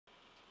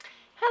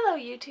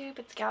Hello YouTube,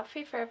 it's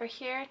Galfrey Forever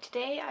here.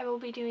 Today I will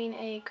be doing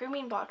a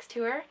grooming box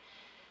tour.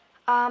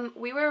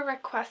 We were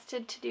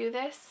requested to do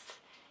this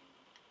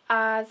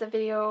as a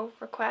video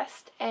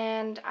request,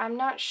 and I'm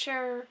not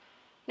sure,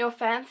 no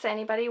offense to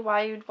anybody,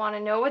 why you'd want to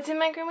know what's in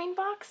my grooming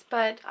box,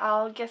 but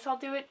guess I'll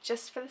do it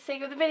just for the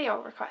sake of the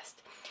video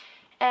request.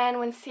 And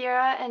when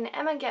Sierra and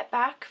Emma get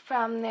back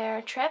from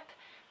their trip,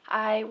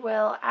 I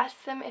will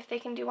ask them if they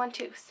can do one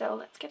too. So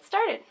let's get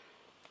started.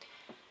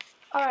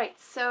 Alright,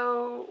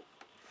 so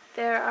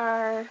there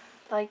are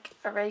like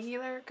a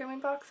regular grooming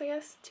box, I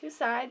guess, two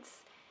sides.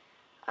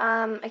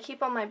 I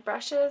keep all my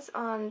brushes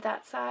on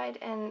that side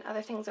and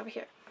other things over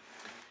here.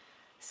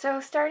 So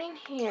starting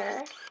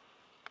here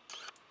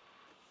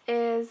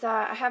is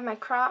I have my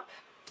crop,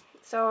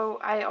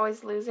 so I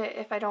always lose it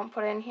if I don't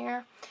put it in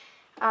here.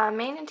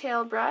 Mane and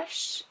tail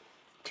brush,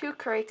 two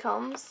curry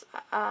combs,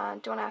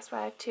 don't ask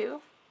why I have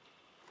two.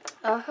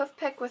 A hoof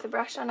pick with a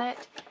brush on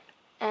it,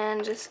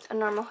 and just a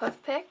normal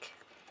hoof pick.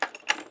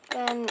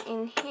 Then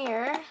in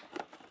here,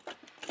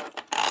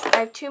 I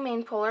have two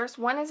mane pullers.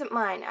 One isn't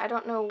mine. I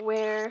don't know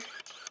where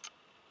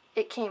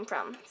it came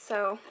from.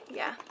 So,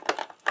 yeah.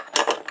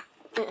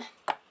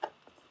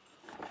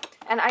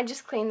 And I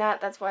just cleaned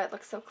that. That's why it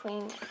looks so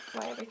clean.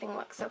 Why everything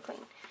looks so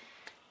clean.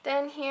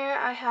 Then here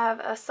I have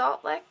a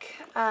salt lick.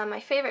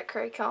 My favorite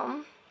curry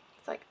comb.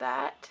 It's like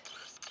that.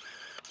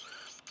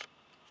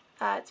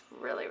 It's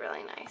really,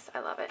 really nice.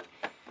 I love it.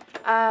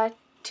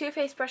 Two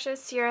face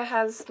brushes. Sierra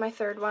has my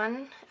third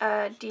one.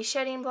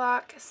 De-shedding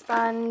block,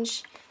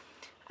 sponge.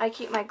 I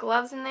keep my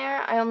gloves in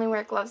there. I only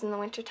wear gloves in the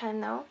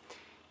wintertime though.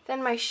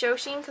 Then my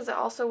Shoshin, because it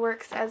also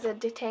works as a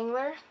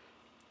detangler.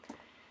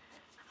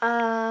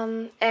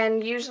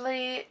 And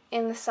usually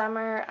in the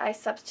summer I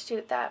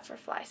substitute that for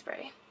fly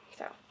spray.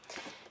 So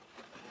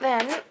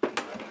then,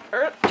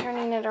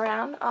 turning it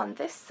around on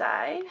this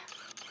side,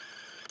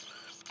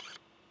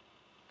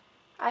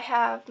 I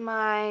have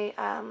my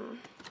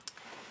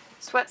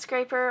sweat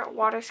scraper,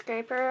 water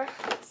scraper,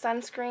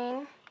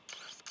 sunscreen.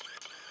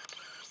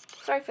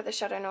 Sorry for the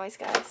shutter noise,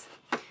 guys.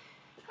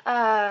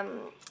 A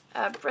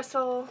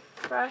bristle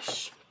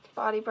brush,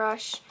 body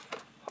brush,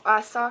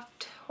 a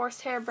soft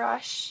horsehair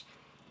brush,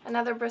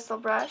 another bristle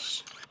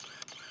brush,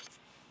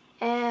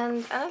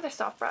 and another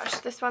soft brush.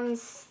 This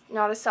one's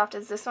not as soft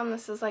as this one.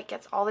 This is like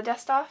gets all the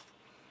dust off.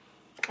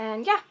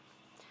 And yeah,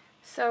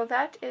 so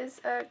that is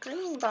a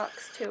grooming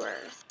box tour.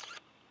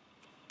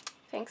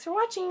 Thanks for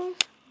watching.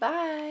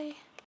 Bye.